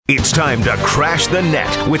It's time to crash the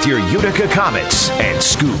net with your Utica Comets and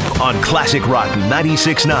Scoop on Classic Rock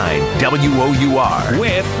 96.9 WOUR.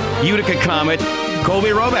 With Utica Comet, Colby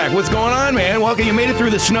Robak. What's going on, man? Welcome. You made it through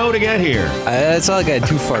the snow to get here. It's not like I had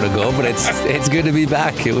too far to go, but it's good to be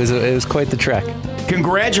back. It was quite the trek.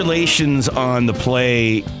 Congratulations on the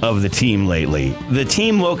play of the team lately. The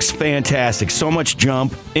team looks fantastic. So much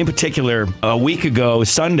jump. In particular, a week ago,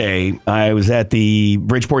 Sunday, I was at the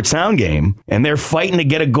Bridgeport Sound game, and they're fighting to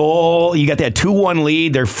get a goal. You got that 2-1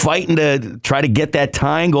 lead. They're fighting to try to get that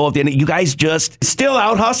tying goal at the end. You guys just still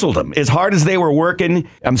out-hustled them. As hard as they were working,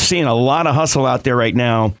 I'm seeing a lot of hustle out there right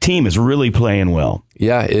now. Team is really playing well.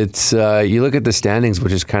 Yeah, it's you look at the standings,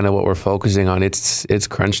 which is kind of what we're focusing on. It's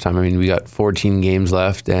crunch time. I mean, we got 14 games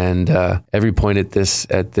left, and every point at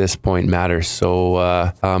this point matters.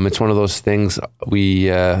 So it's one of those things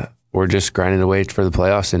we're just grinding away for the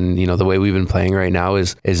playoffs, and the way we've been playing right now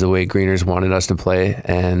is the way Greeners wanted us to play,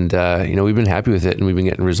 and we've been happy with it, and we've been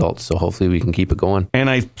getting results. So hopefully we can keep it going. And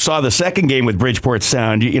I saw the second game with Bridgeport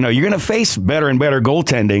Sound. You're going to face better and better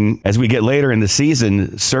goaltending as we get later in the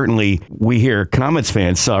season. Certainly, we here Comets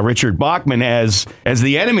fans saw Richard Bachman as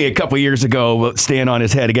the enemy a couple years ago, stand on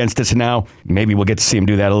his head against us. Now maybe we'll get to see him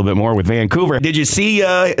do that a little bit more with Vancouver. Did you see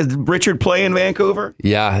Richard play in Vancouver?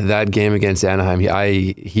 Yeah, that game against Anaheim,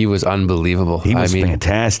 he was unbelievable. He was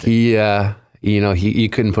fantastic. He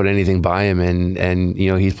couldn't put anything by him, and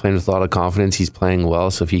he's playing with a lot of confidence. He's playing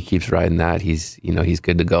well, so if he keeps riding that, he's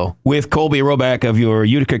good to go. With Colby Robak of your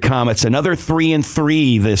Utica Comets, another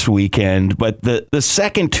 3-3 this weekend, but the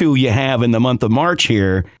second two you have in the month of March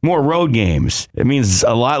here, more road games. It means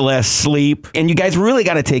a lot less sleep, and you guys really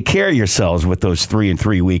got to take care of yourselves with those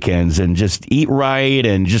 3-3 weekends and just eat right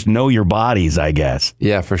and just know your bodies, I guess.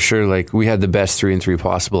 Yeah, for sure. Like, we had the best 3-3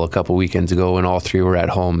 possible a couple weekends ago, and all three were at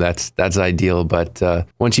home. That's ideal. But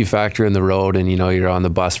once you factor in the road and you're on the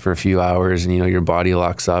bus for a few hours and your body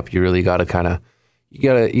locks up, you really got to you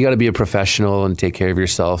got to be a professional and take care of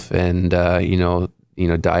yourself, and diet and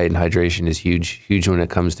hydration is huge when it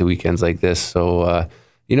comes to weekends like this. So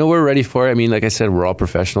we're ready for it. I mean, like I said, we're all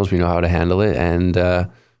professionals. We know how to handle it, and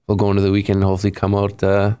we'll go into the weekend and hopefully come out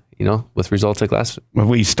with results like last.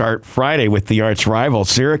 We start Friday with the arch rival,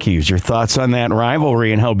 Syracuse. Your thoughts on that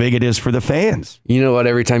rivalry and how big it is for the fans? You know what?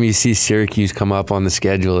 Every time you see Syracuse come up on the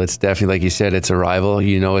schedule, it's definitely, like you said, it's a rival.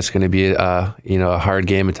 It's going to be a hard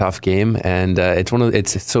game, a tough game, and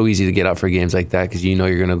it's so easy to get up for games like that because you're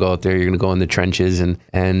going to go out there, you're going to go in the trenches and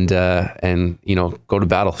go to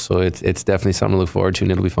battle. So it's definitely something to look forward to,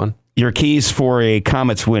 and it'll be fun. Your keys for a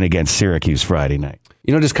Comets win against Syracuse Friday night?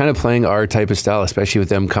 Just kind of playing our type of style, especially with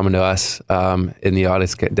them coming to us in the odd.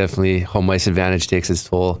 It's definitely home ice advantage takes its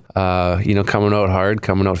toll. Coming out hard,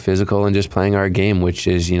 coming out physical, and just playing our game, which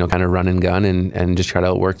is, kind of run and gun and just try to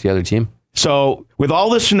outwork the other team. So with all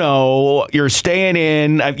the snow, you're staying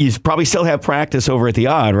in. You probably still have practice over at the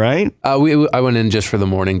Odd, right? I went in just for the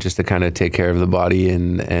morning, just to kind of take care of the body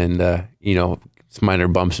and minor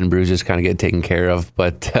bumps and bruises kind of get taken care of,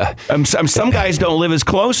 but some guys don't live as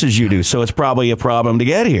close as you do, so it's probably a problem to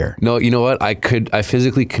get here. No, you know what? I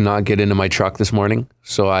physically could not get into my truck this morning,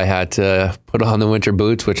 so I had to put on the winter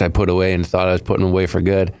boots, which I put away and thought I was putting away for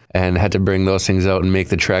good, and had to bring those things out and make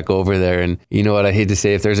the trek over there. And you know what? I hate to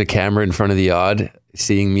say, if there's a camera in front of the Odd,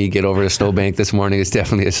 seeing me get over the snowbank this morning is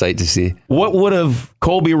definitely a sight to see. What would have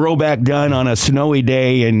Colby Robak done on a snowy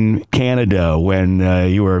day in Canada when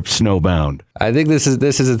you were snowbound? I think this is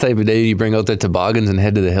the type of day you bring out the toboggans and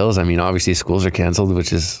head to the hills. I mean, obviously schools are canceled,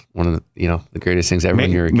 which is one of the greatest things ever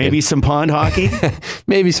when you're a kid. Maybe some pond hockey?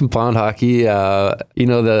 Maybe some pond hockey.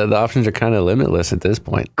 The options are kind of limitless at this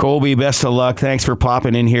point. Colby, best of luck. Thanks for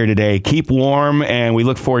popping in here today. Keep warm, and we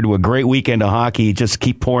look forward to a great weekend of hockey. Just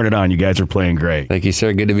keep pouring it on. You guys are playing great. Thank you,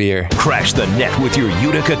 sir. Good to be here. Crash the net with your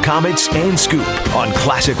Utica Comets and Scoop on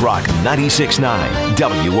Classic Rock 96.9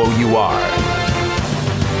 WOUR.